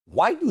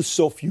Why do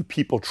so few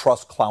people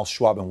trust Klaus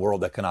Schwab and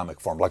World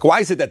Economic Forum? Like, why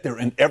is it that they're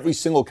in every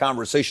single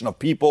conversation of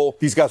people?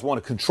 These guys want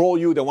to control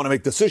you. They want to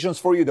make decisions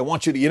for you. They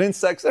want you to eat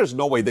insects. There's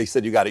no way they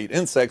said you got to eat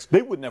insects.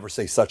 They would never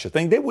say such a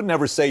thing. They would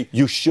never say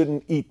you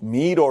shouldn't eat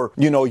meat or,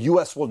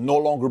 U.S. will no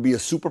longer be a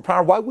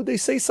superpower. Why would they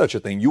say such a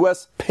thing?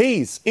 U.S.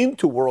 pays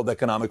into World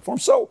Economic Forum.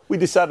 So we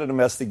decided to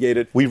investigate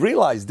it. We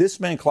realized this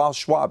man, Klaus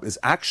Schwab, is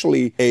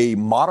actually a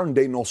modern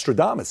day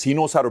Nostradamus. He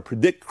knows how to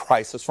predict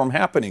crisis from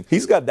happening.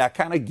 He's got that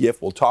kind of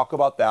gift. We'll talk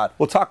about that.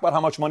 We'll talk about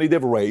how much money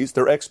they've raised,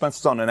 their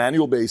expenses on an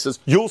annual basis.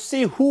 You'll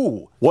see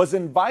who was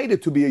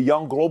invited to be a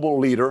young global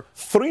leader.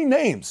 3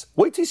 names.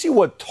 Wait till you see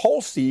what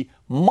Tulsi,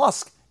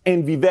 Musk,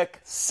 and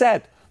Vivek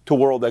said to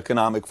World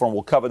Economic Forum.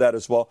 We'll cover that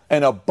as well,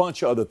 and a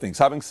bunch of other things.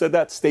 Having said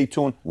that, stay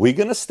tuned. We're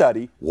going to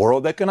study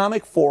World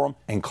Economic Forum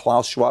and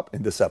Klaus Schwab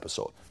in this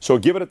episode. So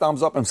give it a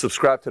thumbs up and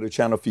subscribe to the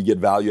channel if you get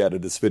value out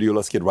of this video.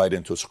 Let's get right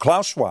into it. So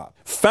Klaus Schwab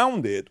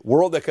founded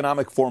World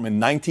Economic Forum in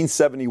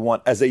 1971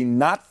 as a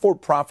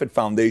not-for-profit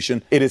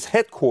foundation. It is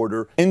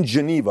headquartered in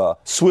Geneva,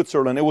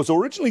 Switzerland. It was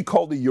originally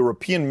called the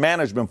European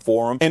Management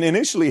Forum, and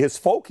initially his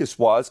focus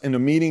was in the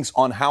meetings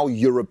on how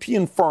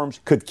European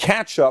firms could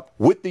catch up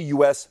with the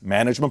U.S.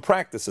 management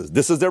practices.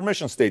 This is their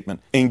mission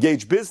statement.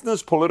 Engage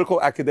business, political,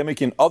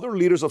 academic, and other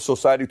leaders of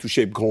society to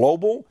shape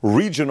global,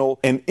 regional,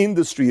 and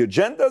industry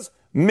agendas.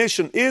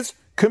 Mission is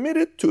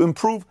committed to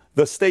improve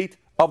the state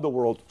of the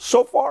world.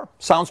 So far,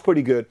 sounds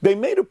pretty good. They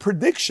made a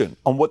prediction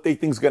on what they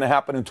think is going to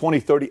happen in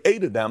 2030,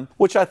 8 of them,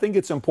 which I think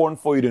it's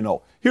important for you to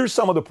know. Here's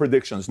some of the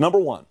predictions. Number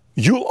 1,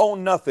 you'll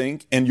own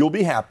nothing and you'll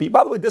be happy.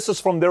 By the way, this is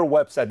from their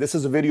website. This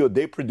is a video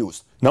they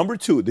produced. Number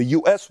 2, the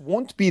U.S.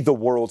 won't be the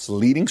world's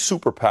leading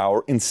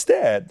superpower.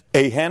 Instead,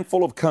 a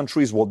handful of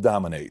countries will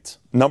dominate.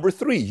 Number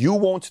 3, you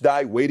won't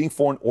die waiting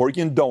for an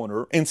organ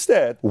donor.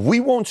 Instead,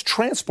 we won't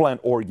transplant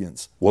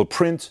organs. We'll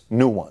print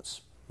new ones.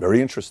 Very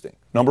interesting.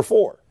 Number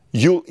 4,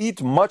 you'll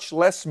eat much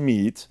less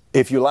meat.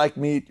 If you like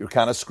meat, you're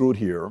kind of screwed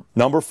here.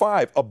 Number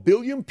 5, 1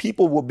 billion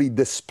people will be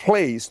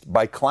displaced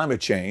by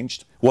climate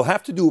change. We'll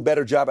have to do a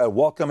better job at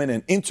welcoming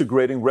and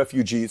integrating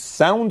refugees.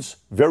 Sounds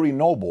very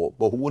noble,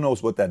 but who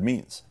knows what that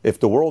means? If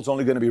the world's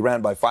only going to be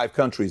ran by 5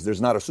 countries,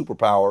 there's not a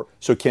superpower.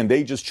 So can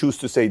they just choose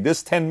to say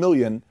this 10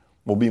 million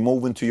will be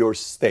moving to your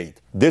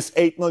state? This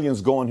 8 million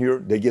is going here.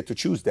 They get to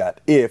choose that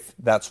if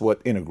that's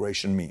what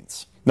integration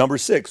means. Number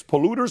 6,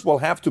 polluters will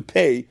have to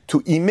pay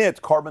to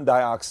emit carbon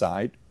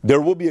dioxide.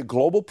 There will be a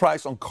global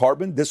price on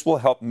carbon. This will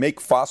help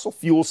make fossil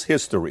fuels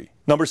history.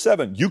 Number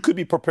 7, you could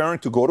be preparing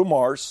to go to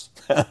Mars.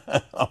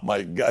 Oh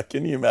my God,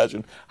 can you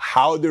imagine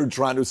how they're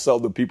trying to sell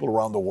the people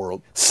around the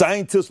world?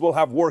 Scientists will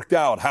have worked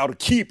out how to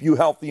keep you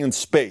healthy in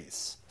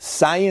space.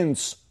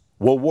 Science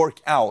will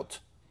work out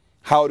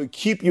how to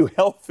keep you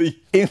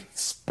healthy in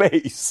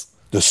space.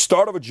 The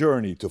start of a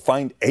journey to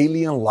find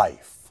alien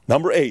life.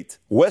 Number 8,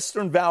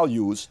 Western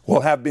values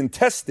will have been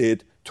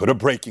tested to the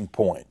breaking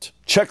point.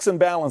 Checks and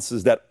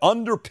balances that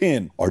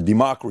underpin our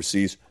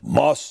democracies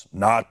must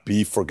not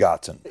be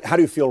forgotten. How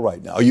do you feel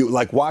right now? Are you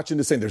like watching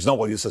this saying, there's no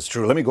way this is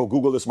true? Let me go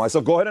Google this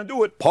myself. Go ahead and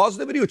do it. Pause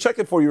the video, check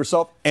it for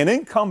yourself, and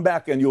then come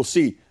back and you'll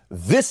see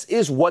this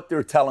is what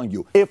they're telling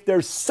you. If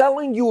they're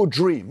selling you a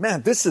dream,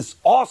 man, this is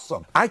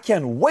awesome. I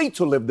can't wait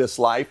to live this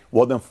life.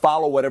 Well, then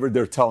follow whatever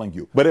they're telling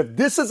you. But if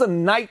this is a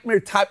nightmare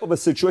type of a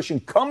situation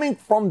coming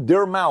from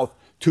their mouth,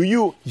 to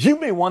you, you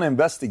may want to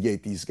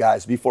investigate these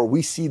guys before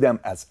we see them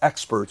as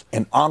experts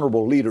and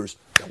honorable leaders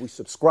that we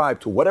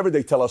subscribe to whatever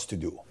they tell us to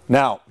do.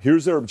 Now,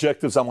 here's their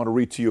objectives. I want to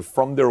read to you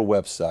from their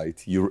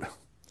website.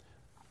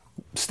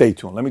 Stay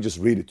tuned. Let me just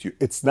read it to you.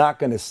 It's not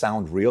going to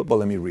sound real, but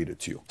let me read it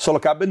to you. So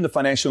look, I've been in the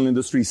financial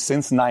industry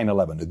since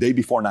 9/11, the day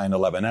before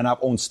 9/11, and I've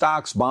owned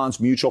stocks, bonds,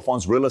 mutual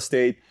funds, real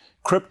estate,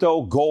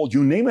 crypto, gold,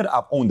 you name it,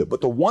 I've owned it.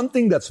 But the one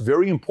thing that's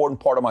very important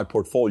part of my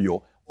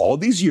portfolio all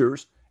these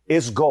years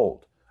is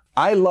gold.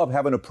 I love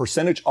having a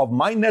percentage of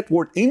my net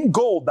worth in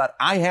gold that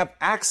I have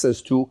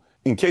access to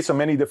in case of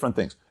many different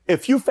things. A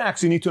few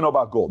facts you need to know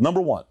about gold.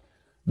 Number 1,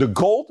 the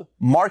gold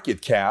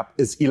market cap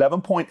is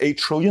 $11.8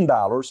 trillion.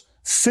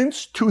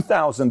 Since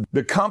 2000,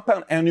 the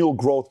compound annual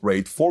growth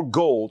rate for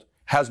gold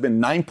has been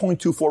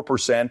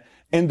 9.24%.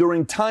 And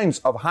during times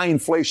of high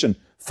inflation,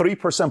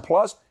 3%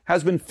 plus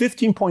has been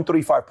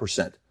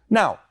 15.35%.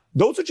 Now,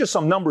 those are just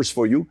some numbers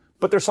for you,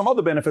 but there's some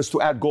other benefits to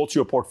add gold to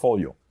your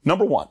portfolio.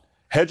 Number 1,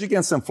 hedge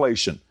against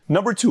inflation.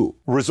 Number 2,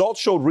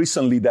 results showed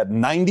recently that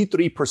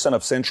 93%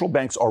 of central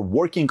banks are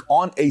working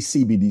on a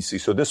CBDC.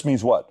 So this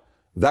means what?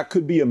 That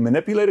could be a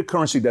manipulated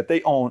currency that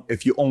they own.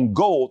 If you own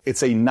gold,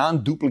 it's a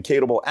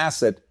non-duplicatable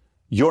asset.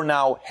 You're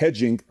now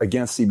hedging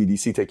against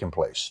CBDC taking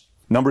place.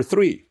 Number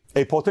 3,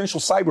 a potential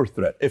cyber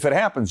threat. If it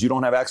happens, you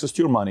don't have access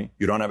to your money.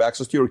 You don't have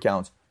access to your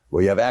accounts.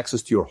 Well, you have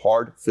access to your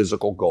hard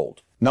physical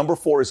gold. Number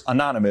 4 is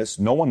anonymous.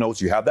 No one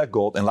knows you have that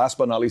gold. And last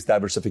but not least,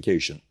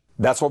 diversification.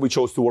 That's why we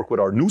chose to work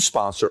with our new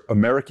sponsor,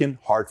 American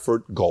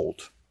Hartford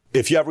Gold.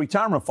 If you have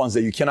retirement funds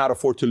that you cannot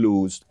afford to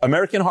lose,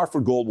 American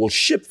Hartford Gold will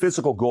ship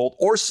physical gold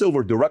or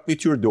silver directly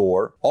to your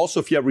door. Also,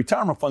 if you have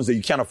retirement funds that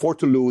you can't afford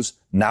to lose,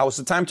 now is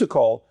the time to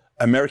call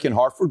American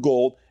Hartford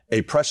Gold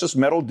a precious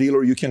metal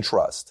dealer you can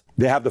trust.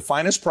 They have the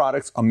finest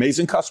products,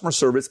 amazing customer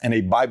service, and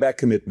a buyback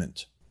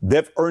commitment.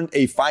 They've earned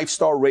a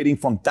 5-star rating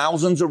from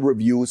thousands of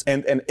reviews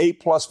and an A+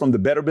 from the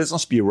Better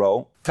Business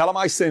Bureau. Tell them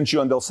I sent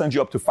you, and they'll send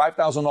you up to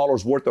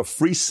 $5,000 worth of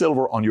free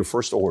silver on your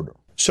first order.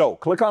 So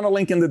click on the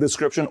link in the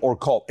description or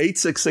call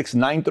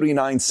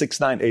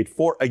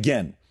 866-939-6984.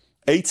 Again,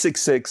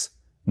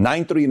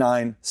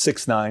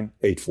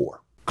 866-939-6984.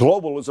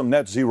 Globalism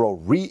Net Zero,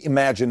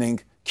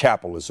 reimagining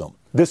capitalism.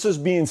 This is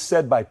being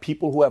said by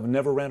people who have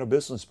never ran a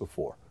business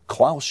before.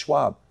 Klaus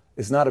Schwab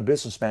is not a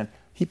businessman.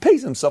 He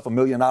pays himself $1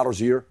 million a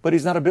year, but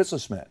he's not a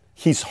businessman.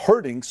 He's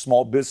hurting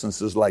small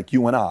businesses like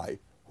you and I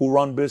who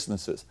run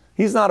businesses.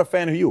 He's not a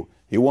fan of you.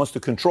 He wants to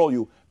control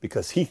you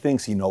because he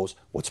thinks he knows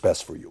what's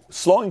best for you.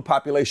 Slowing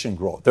population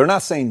growth. They're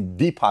not saying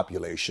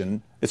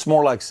depopulation. It's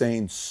more like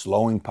saying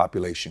slowing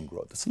population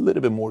growth. It's a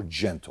little bit more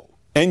gentle.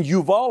 And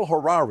Yuval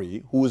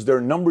Harari, who is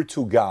their number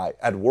 2 guy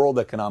at World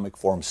Economic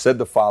Forum, said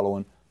the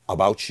following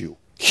about you.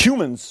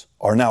 Humans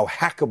are now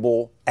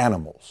hackable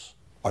animals.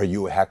 Are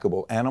you a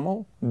hackable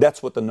animal?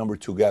 That's what the number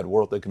 2 guy at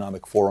World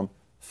Economic Forum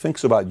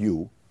thinks about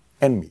you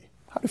and me.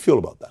 How do you feel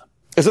about that?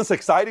 Isn't this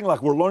exciting?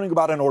 Like we're learning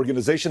about an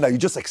organization that you're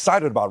just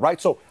excited about, right?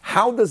 So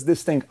how does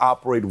this thing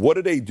operate? What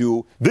do they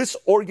do? This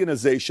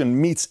organization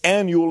meets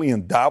annually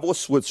in Davos,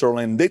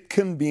 Switzerland. It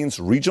convenes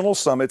regional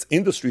summits,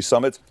 industry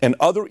summits, and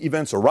other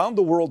events around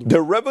the world.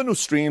 Their revenue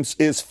streams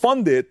is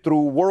funded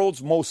through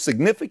world's most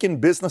significant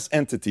business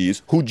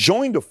entities who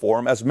join the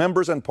forum as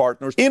members and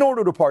partners in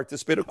order to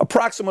participate.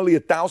 Approximately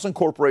 1,000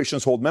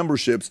 corporations hold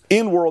memberships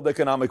in World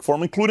Economic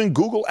Forum, including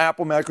Google,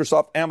 Apple,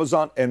 Microsoft,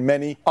 Amazon, and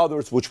many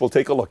others, which we'll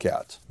take a look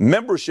at.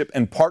 Membership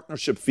and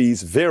partnership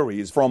fees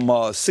varies from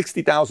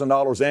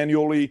 $60,000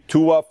 annually to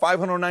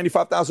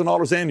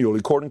 $595,000 annually,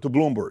 according to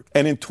Bloomberg.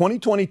 And in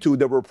 2022,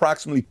 there were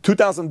approximately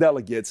 2,000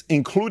 delegates,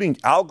 including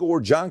Al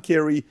Gore, John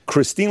Kerry,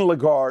 Christine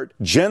Lagarde,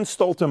 Jens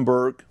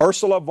Stoltenberg,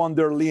 Ursula von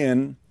der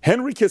Leyen,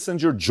 Henry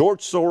Kissinger,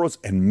 George Soros,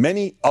 and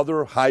many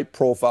other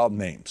high-profile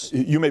names.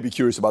 You may be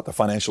curious about the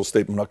financial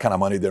statement, what kind of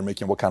money they're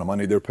making, what kind of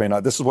money they're paying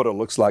out. This is what it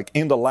looks like.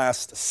 In the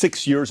last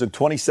 6 years, in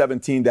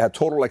 2017, they had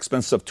total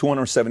expenses of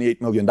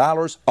 $278 million,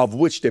 of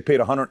which they paid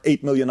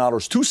 $108 million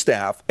to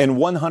staff and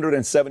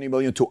 $170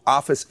 million to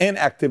office and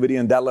activity,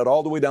 and that led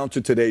all the way down to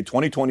today,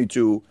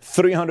 2022,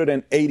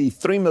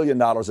 $383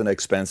 million in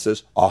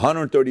expenses,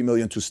 $130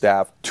 million to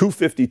staff,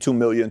 $252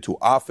 million to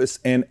office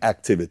and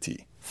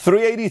activity.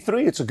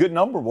 383, it's a good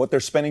number, what they're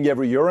spending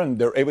every year, and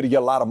they're able to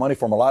get a lot of money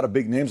from a lot of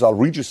big names. I'll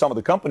read you some of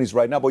the companies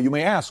right now, but you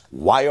may ask,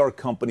 why are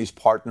companies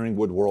partnering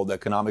with World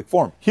Economic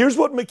Forum? Here's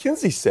what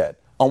McKinsey said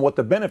on what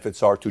the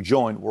benefits are to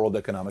join World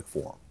Economic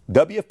Forum.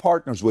 WEF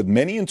partners with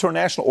many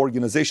international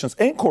organizations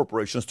and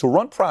corporations to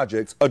run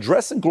projects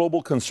addressing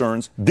global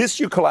concerns. This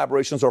year,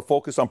 collaborations are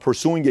focused on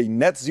pursuing a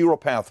net zero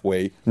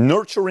pathway,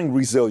 nurturing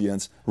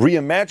resilience,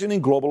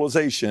 reimagining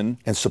globalization,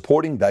 and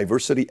supporting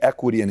diversity,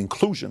 equity, and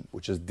inclusion,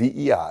 which is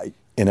DEI,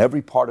 in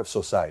every part of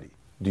society.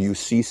 Do you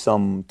see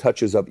some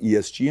touches of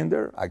ESG in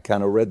there? I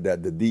kind of read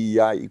that. The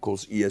DEI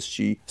equals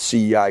ESG,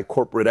 CEI,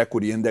 Corporate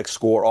Equity Index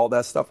score, all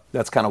that stuff.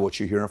 That's kind of what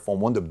you're hearing from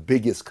one of the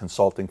biggest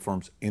consulting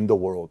firms in the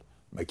world,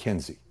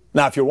 McKinsey.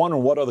 Now, if you're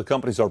wondering what other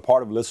companies are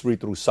part of, let's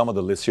read through some of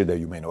the lists here that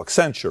you may know.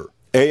 Accenture,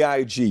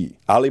 AIG,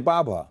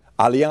 Alibaba,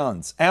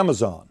 Allianz,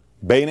 Amazon,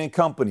 Bain &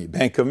 Company,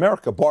 Bank of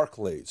America,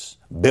 Barclays,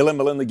 Bill and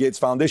Melinda Gates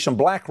Foundation,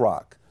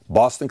 BlackRock,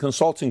 Boston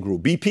Consulting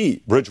Group,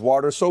 BP,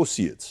 Bridgewater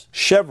Associates,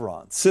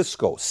 Chevron,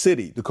 Cisco,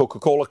 Citi, the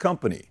Coca-Cola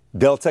Company,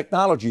 Dell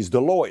Technologies,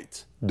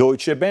 Deloitte,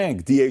 Deutsche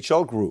Bank,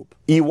 DHL Group,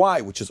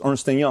 EY, which is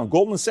Ernst & Young,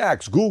 Goldman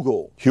Sachs,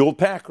 Google,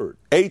 Hewlett-Packard,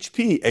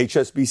 HP,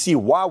 HSBC,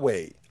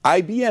 Huawei,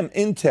 IBM,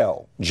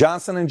 Intel,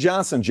 Johnson &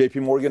 Johnson,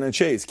 JP Morgan &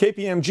 Chase,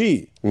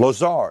 KPMG,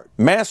 Lazard,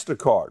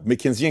 MasterCard,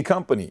 McKinsey &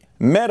 Company,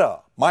 Meta,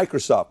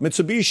 Microsoft,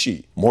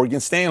 Mitsubishi,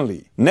 Morgan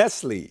Stanley,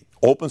 Nestle,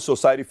 Open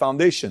Society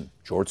Foundation,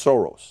 George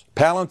Soros,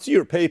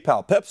 Palantir,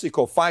 PayPal,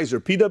 PepsiCo, Pfizer,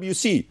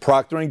 PwC,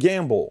 Procter &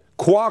 Gamble,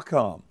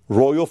 Qualcomm,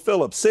 Royal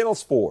Philips,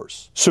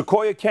 Salesforce,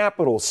 Sequoia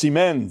Capital,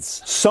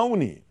 Siemens,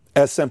 Sony,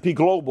 S&P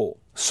Global,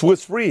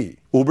 Swiss Re,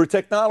 Uber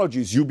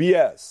Technologies,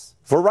 UBS,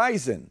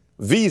 Verizon,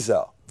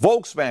 Visa,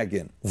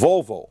 Volkswagen,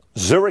 Volvo,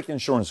 Zurich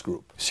Insurance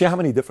Group. See how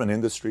many different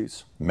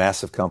industries,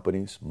 massive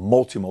companies,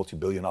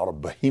 multi-billion dollar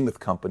behemoth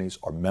companies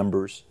are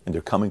members and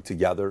they're coming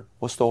together?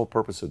 What's the whole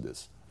purpose of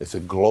this? It's a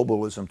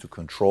globalism to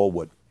control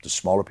what the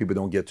smaller people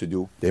don't get to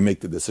do. They make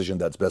the decision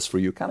that's best for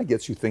you. Kind of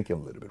gets you thinking a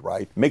little bit,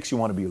 right? Makes you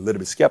want to be a little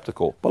bit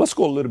skeptical. But let's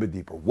go a little bit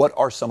deeper. What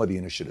are some of the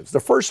initiatives? The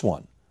first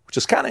one, which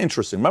is kind of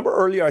interesting. Remember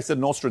earlier I said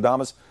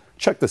Nostradamus?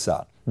 Check this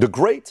out. The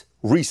Great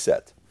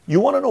Reset. You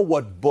want to know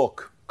what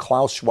book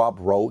Klaus Schwab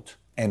wrote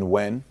and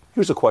when?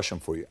 Here's a question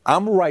for you.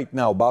 I'm right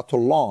now about to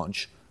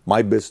launch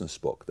my business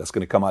book that's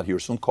going to come out here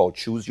soon called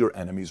Choose Your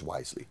Enemies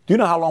Wisely. Do you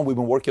know how long we've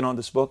been working on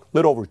this book? A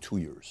little over 2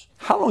 years.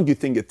 How long do you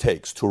think it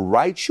takes to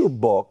write your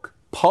book,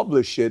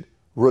 publish it,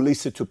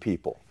 release it to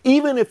people?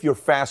 Even if you're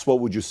fast, what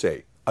would you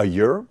say? A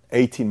year,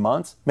 18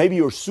 months. Maybe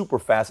you're super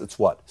fast, it's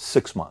what?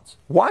 6 months.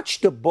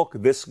 Watch the book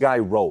this guy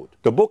wrote.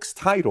 The book's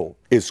title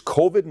is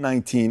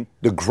COVID-19,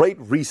 The Great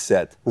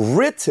Reset,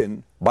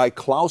 written by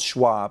Klaus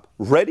Schwab.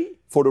 Ready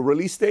for the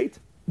release date?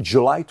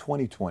 July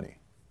 2020.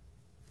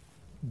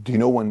 Do you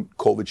know when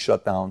COVID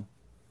shut down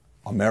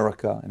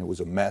America and it was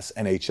a mess,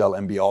 NHL,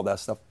 NBA, all that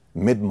stuff?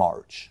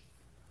 Mid-March.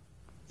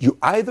 You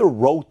either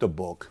wrote the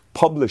book,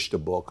 published the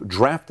book,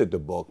 drafted the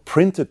book,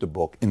 printed the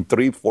book in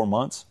 3-4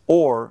 months,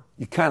 or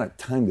you kind of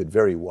timed it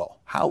very well.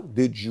 How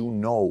did you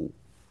know?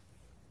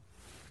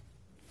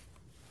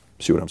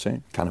 See what I'm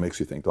saying? Kind of makes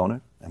you think, don't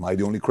it? Am I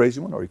the only crazy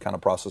one, or are you kind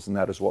of processing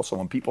that as well? So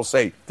when people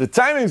say the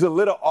timing's a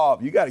little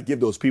off, you got to give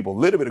those people a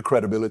little bit of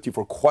credibility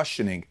for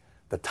questioning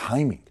the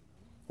timing.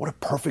 What a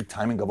perfect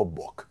timing of a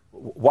book.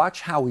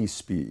 Watch how he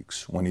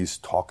speaks when he's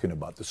talking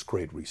about this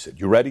great reset.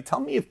 You ready? Tell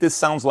me if this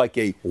sounds like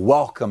a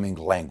welcoming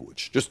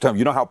language. Just tell me,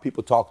 you know how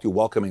people talk to you,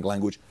 welcoming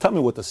language? Tell me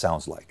what this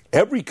sounds like.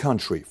 Every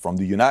country from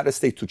the United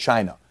States to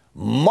China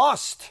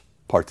must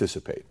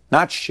participate.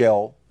 Not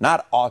shall,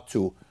 not ought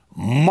to,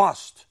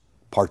 must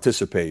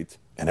participate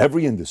in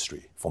every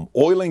industry, from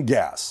oil and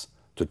gas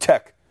to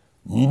tech,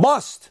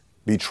 must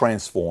be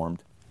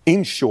transformed.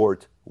 In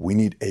short, we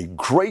need a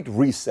great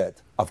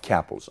reset of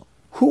capitalism.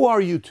 Who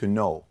are you to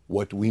know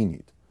what we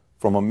need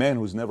from a man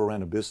who's never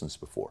ran a business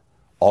before?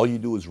 All you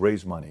do is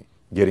raise money,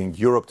 getting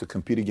Europe to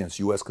compete against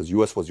U.S. because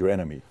U.S. was your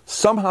enemy.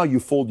 Somehow you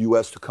fooled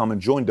U.S. to come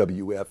and join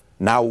WEF.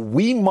 Now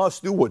we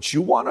must do what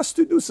you want us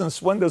to do.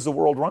 Since when does the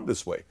world run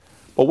this way?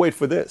 But wait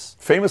for this.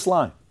 Famous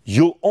line.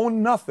 You'll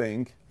own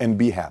nothing and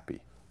be happy.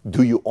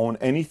 Do you own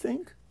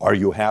anything? Are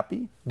you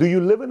happy? Do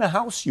you live in a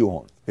house you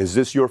own? Is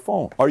this your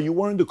phone? Are you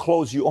wearing the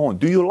clothes you own?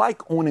 Do you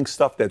like owning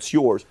stuff that's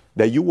yours,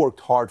 that you worked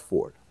hard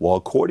for? Well,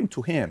 according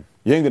to him,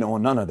 you ain't going to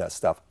own none of that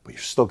stuff, but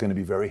you're still going to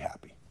be very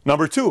happy.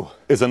 Number 2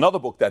 is another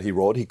book that he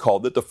wrote. He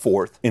called it The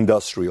Fourth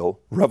Industrial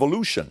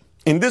Revolution.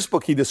 In this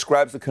book, he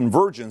describes the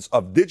convergence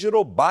of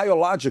digital,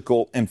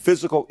 biological, and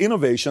physical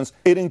innovations.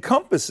 It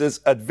encompasses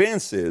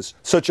advances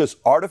such as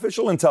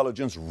artificial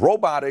intelligence,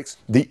 robotics,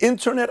 the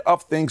Internet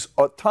of Things,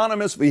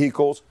 autonomous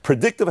vehicles,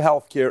 predictive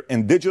healthcare,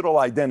 and digital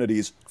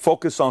identities,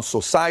 focused on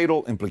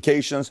societal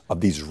implications of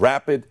these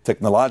rapid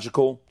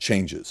technological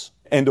changes.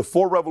 And the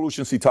 4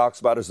 revolutions he talks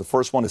about is the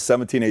first one is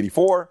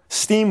 1784,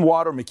 steam,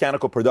 water,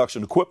 mechanical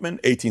production equipment,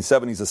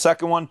 1870 is the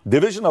second one,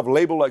 division of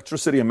labor,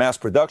 electricity, and mass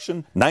production,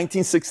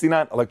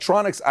 1969,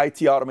 electronics,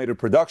 IT, automated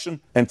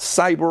production, and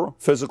cyber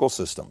physical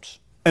systems.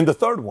 And the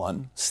third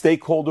one,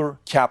 stakeholder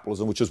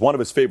capitalism, which is one of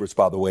his favorites,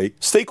 by the way.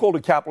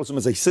 Stakeholder capitalism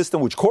is a system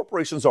which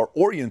corporations are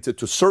oriented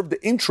to serve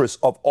the interests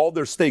of all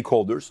their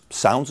stakeholders.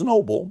 Sounds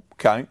noble,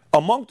 okay?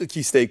 Among the key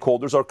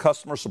stakeholders are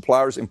customers,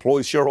 suppliers,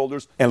 employees,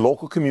 shareholders, and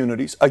local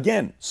communities.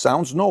 Again,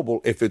 sounds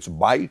noble if it's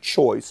by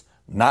choice,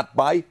 not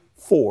by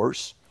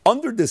force.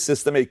 Under this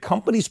system, a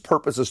company's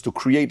purpose is to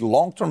create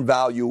long-term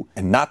value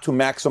and not to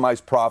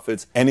maximize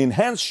profits and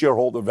enhance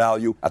shareholder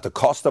value at the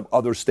cost of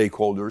other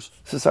stakeholders.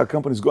 This is how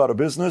companies go out of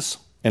business.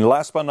 And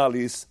last but not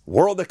least,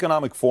 World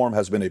Economic Forum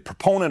has been a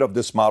proponent of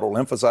this model,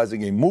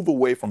 emphasizing a move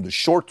away from the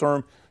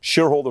short-term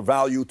shareholder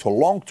value to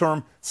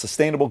long-term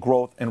sustainable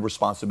growth and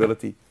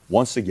responsibility.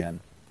 Once again,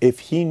 if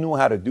he knew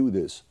how to do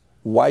this,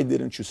 why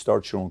didn't you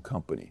start your own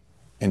company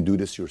and do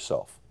this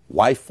yourself?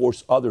 Why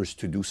force others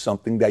to do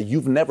something that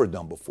you've never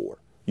done before?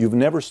 You've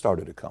never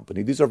started a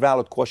company. These are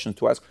valid questions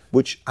to ask,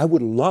 which I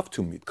would love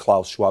to meet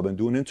Klaus Schwab and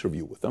do an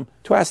interview with him,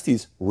 to ask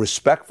these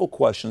respectful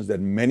questions that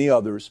many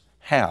others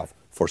have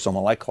for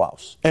someone like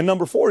Klaus. And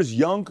number 4 is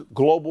Young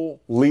Global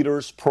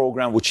Leaders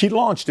Program, which he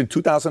launched in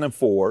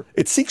 2004.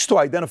 It seeks to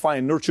identify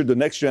and nurture the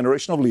next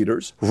generation of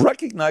leaders,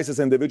 recognizes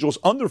individuals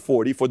under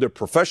 40 for their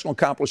professional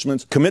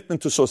accomplishments,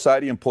 commitment to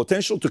society, and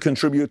potential to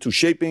contribute to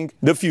shaping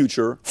the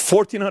future.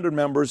 1,400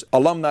 members,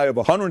 alumni of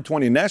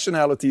 120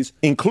 nationalities,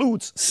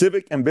 includes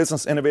civic and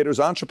business innovators,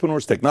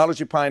 entrepreneurs,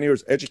 technology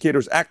pioneers,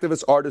 educators,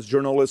 activists, artists,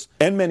 journalists,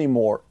 and many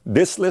more.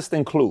 This list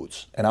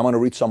includes, and I'm going to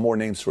read some more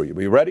names for you.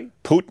 Are you ready?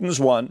 Putin's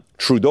one,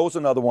 Trudeau's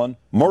another one,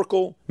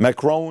 Merkel,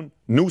 Macron,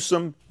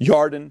 Newsom,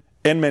 Yarden,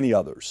 and many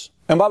others.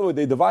 And by the way,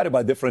 they divided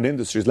by different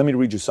industries. Let me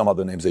read you some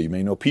other names that you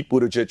may know. Pete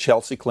Buttigieg,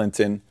 Chelsea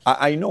Clinton.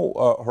 I know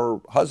her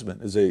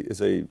husband is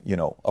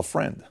a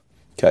friend,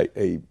 okay,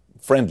 a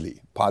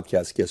friendly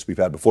podcast guest we've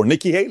had before.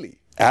 Nikki Haley,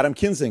 Adam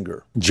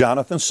Kinzinger,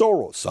 Jonathan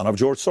Soros, son of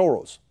George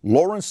Soros,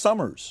 Lawrence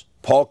Summers,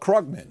 Paul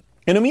Krugman.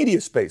 In the media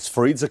space,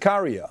 Fareed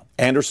Zakaria,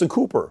 Anderson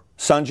Cooper,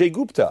 Sanjay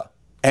Gupta,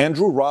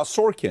 Andrew Ross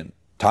Sorkin,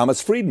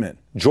 Thomas Friedman,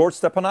 George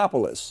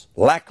Stephanopoulos,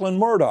 Lachlan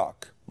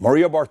Murdoch,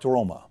 Maria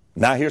Bartiromo.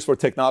 Now here's for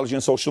technology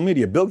and social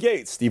media. Bill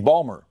Gates, Steve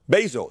Ballmer,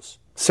 Bezos,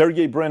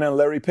 Sergey Brin and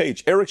Larry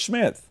Page, Eric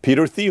Schmidt,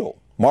 Peter Thiel,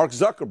 Mark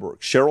Zuckerberg,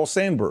 Sheryl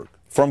Sandberg.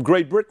 From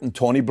Great Britain,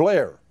 Tony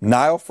Blair,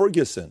 Niall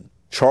Ferguson,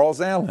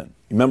 Charles Allen.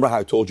 Remember how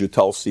I told you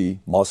Tulsi,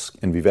 Musk,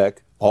 and Vivek?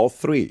 All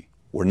 3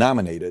 were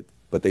nominated,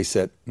 but they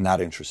said,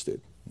 not interested.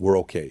 We're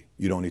okay.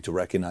 You don't need to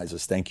recognize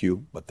us. Thank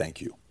you, but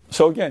thank you.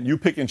 So again, you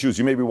pick and choose.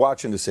 You may be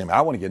watching the same. I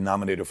want to get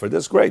nominated for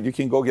this. Great, you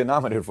can go get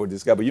nominated for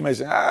this guy. But you may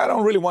say, I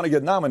don't really want to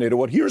get nominated.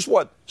 Well, here's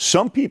what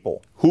some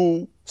people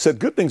who said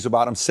good things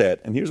about him said,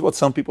 and here's what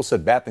some people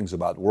said bad things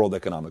about World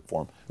Economic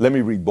Forum. Let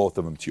me read both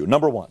of them to you.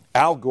 Number one,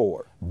 Al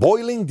Gore,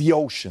 boiling the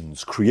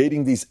oceans,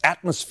 creating these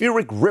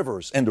atmospheric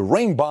rivers and the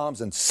rain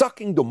bombs and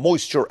sucking the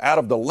moisture out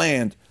of the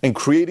land and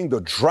creating the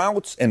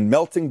droughts and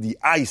melting the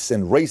ice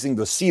and raising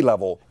the sea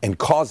level and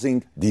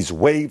causing these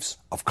waves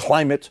of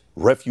climate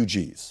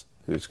refugees.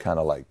 It's kind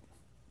of like,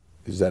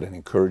 is that an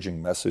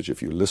encouraging message?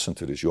 If you listen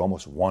to this, you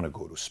almost want to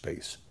go to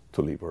space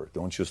to leave Earth.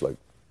 Don't just like,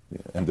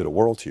 end of the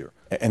world here.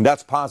 And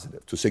that's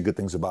positive to say good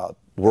things about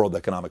World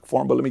Economic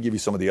Forum. But let me give you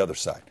some of the other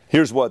side.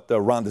 Here's what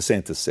Ron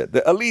DeSantis said.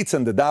 The elites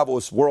in the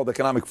Davos World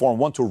Economic Forum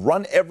want to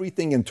run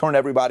everything and turn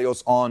everybody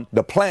else on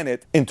the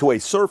planet into a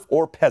serf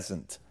or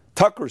peasant.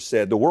 Tucker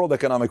said the World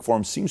Economic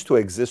Forum seems to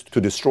exist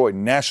to destroy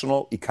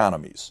national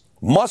economies.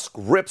 Musk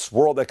rips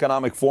World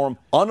Economic Forum,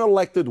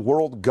 unelected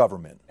world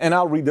government. And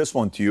I'll read this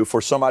one to you for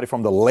somebody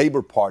from the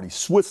Labour Party,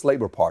 Swiss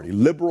Labour Party,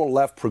 liberal,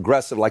 left,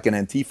 progressive, like an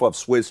Antifa of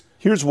Swiss.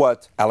 Here's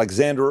what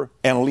Alexander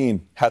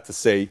Anlin had to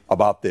say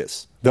about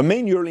this. The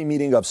main yearly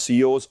meeting of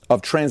CEOs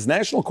of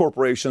transnational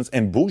corporations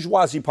and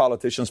bourgeoisie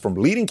politicians from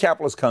leading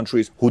capitalist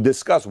countries who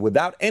discuss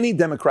without any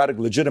democratic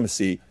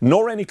legitimacy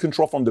nor any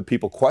control from the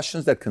people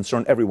questions that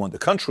concern everyone. The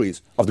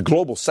countries of the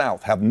global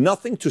south have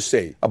nothing to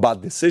say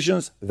about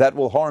decisions that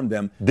will harm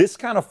them. This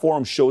kind of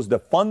forum shows the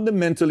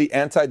fundamentally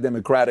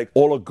anti-democratic,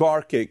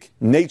 oligarchic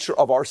nature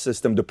of our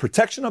system. The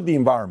protection of the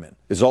environment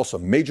is also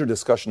a major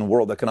discussion in the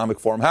World Economic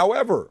Forum.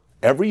 However,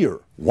 every year,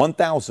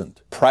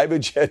 1,000 private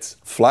jets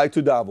fly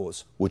to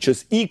Davos, which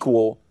is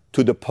equal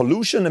to the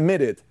pollution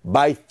emitted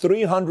by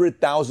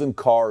 300,000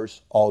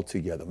 cars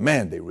altogether.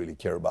 Man, they really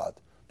care about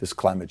this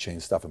climate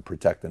change stuff and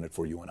protecting it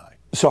for you and I.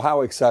 So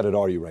how excited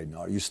are you right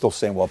now? Are you still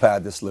saying, well,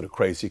 Pat, this is a little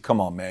crazy. Come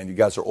on, man. You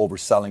guys are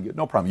overselling it.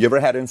 No problem. You ever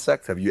had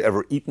insects? Have you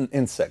ever eaten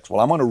insects? Well,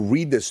 I'm going to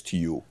read this to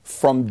you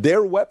from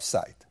their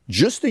website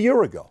just a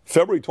year ago,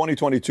 February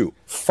 2022.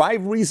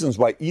 5 reasons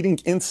why eating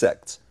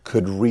insects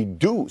could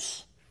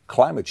reduce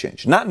climate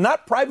change.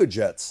 Not private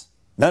jets.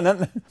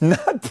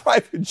 Not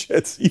private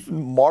jets.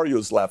 Even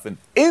Mario's laughing.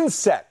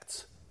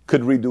 Insects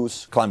could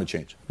reduce climate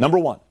change. Number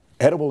one,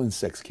 edible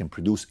insects can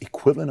produce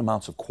equivalent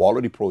amounts of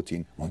quality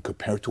protein when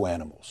compared to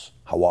animals.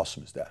 How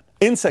awesome is that?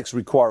 Insects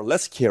require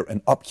less care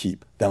and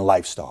upkeep than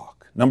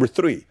livestock. Number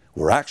 3,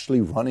 we're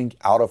actually running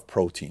out of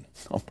protein.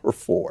 Number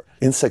 4,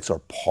 insects are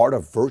part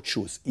of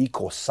virtuous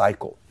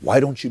eco-cycle. Why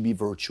don't you be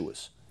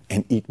virtuous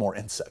and eat more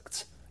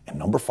insects? And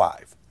number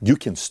 5, you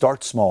can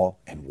start small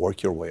and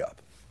work your way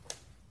up.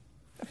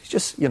 It's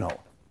just,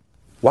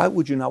 why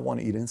would you not want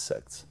to eat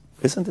insects?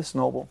 Isn't this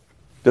noble?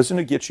 Doesn't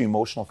it get you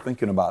emotional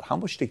thinking about how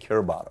much they care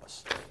about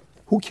us?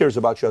 Who cares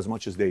about you as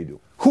much as they do?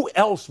 Who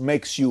else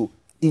makes you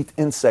eat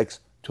insects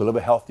to live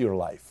a healthier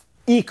life?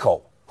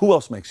 Eco. Who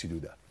else makes you do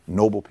that?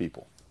 Noble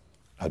people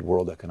at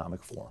World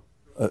Economic Forum.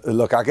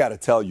 Look, I got to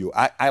tell you,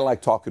 I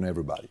like talking to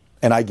everybody.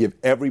 And I give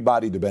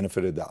everybody the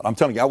benefit of the doubt. I'm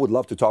telling you, I would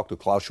love to talk to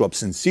Klaus Schwab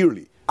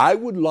sincerely. I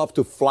would love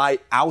to fly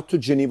out to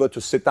Geneva to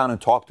sit down and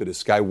talk to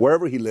this guy,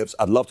 wherever he lives.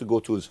 I'd love to go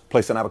to his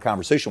place and have a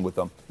conversation with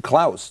him.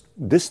 Klaus,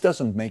 this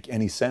doesn't make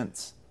any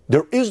sense.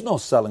 There is no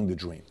selling the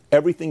dream.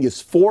 Everything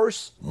is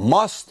force,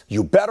 must,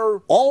 you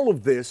better. All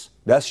of this,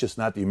 that's just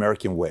not the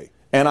American way.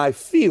 And I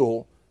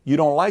feel you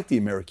don't like the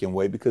American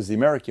way because the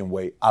American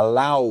way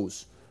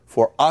allows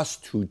for us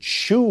to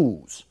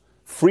choose,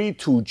 free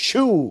to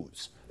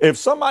choose. If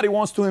somebody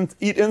wants to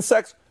eat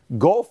insects,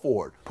 go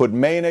for it. Put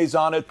mayonnaise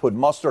on it, put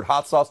mustard,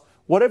 hot sauce,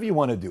 whatever you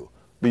want to do.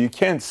 But you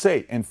can't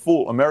say and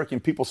fool American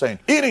people saying,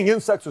 eating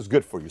insects is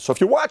good for you. So if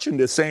you're watching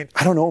this saying,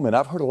 I don't know, man,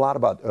 I've heard a lot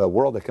about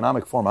World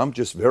Economic Forum. I'm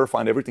just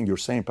verifying everything you're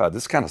saying, Pat.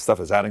 This kind of stuff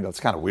is adding up. It's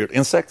kind of weird.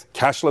 Insects,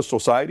 cashless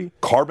society,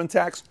 carbon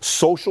tax,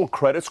 social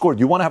credit score. Do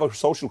you want to have a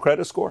social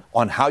credit score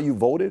on how you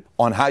voted,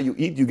 on how you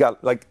eat? You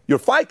got, like, your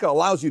FICA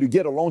allows you to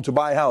get a loan to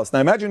buy a house.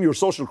 Now imagine your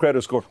social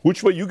credit score.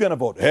 Which way you going to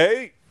vote?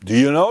 Hey, do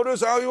you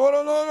notice how you want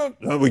to know?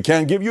 No, we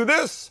can't give you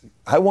this.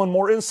 I want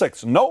more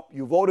insects. Nope,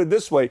 you voted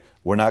this way.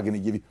 We're not going to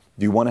give you.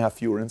 Do you want to have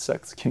fewer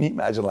insects? Can you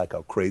imagine like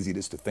how crazy it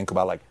is to think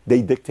about, like,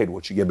 they dictate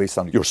what you get based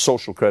on your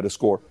social credit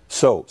score?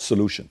 So,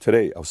 solution.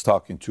 Today, I was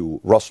talking to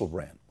Russell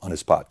Brand on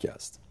his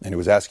podcast, and he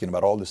was asking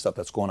about all this stuff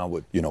that's going on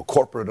with,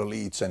 corporate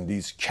elites and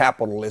these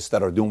capitalists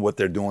that are doing what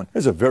they're doing.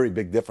 There's a very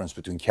big difference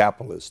between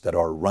capitalists that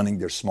are running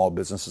their small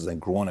businesses and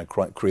growing and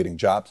creating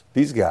jobs.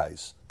 These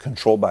guys,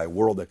 controlled by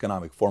World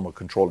Economic Forum, are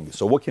controlling it.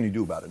 So what can you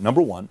do about it?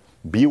 Number one,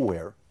 be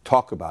aware,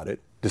 talk about it,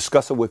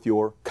 discuss it with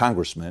your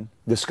congressman,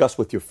 discuss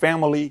with your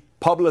family,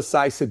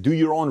 publicize it, do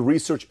your own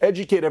research,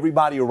 educate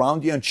everybody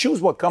around you, and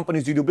choose what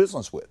companies you do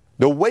business with.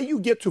 The way you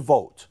get to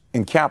vote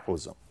in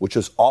capitalism, which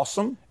is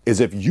awesome, is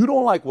if you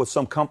don't like what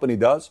some company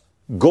does,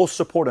 go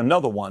support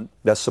another one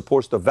that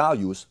supports the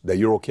values that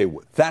you're okay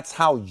with. That's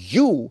how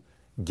you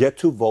get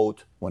to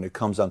vote when it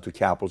comes down to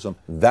capitalism.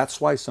 That's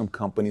why some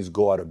companies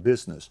go out of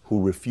business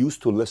who refuse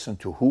to listen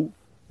to who?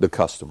 The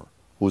customer.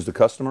 Who's the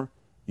customer?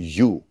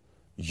 You.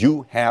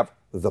 You have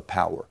the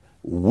power.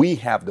 We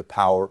have the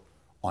power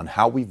on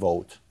how we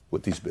vote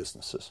with these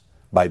businesses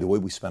by the way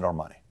we spend our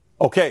money.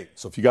 Okay,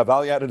 so if you got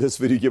value out of this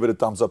video, give it a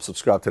thumbs up,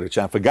 subscribe to the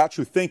channel. If it got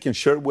you thinking,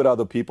 share it with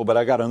other people. But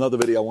I got another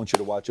video I want you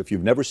to watch. If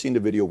you've never seen the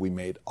video we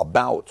made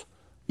about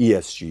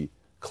ESG,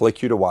 click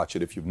here to watch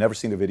it. If you've never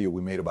seen the video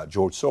we made about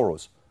George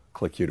Soros,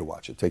 click here to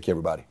watch it. Take care,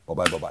 everybody.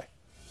 Bye-bye, bye-bye.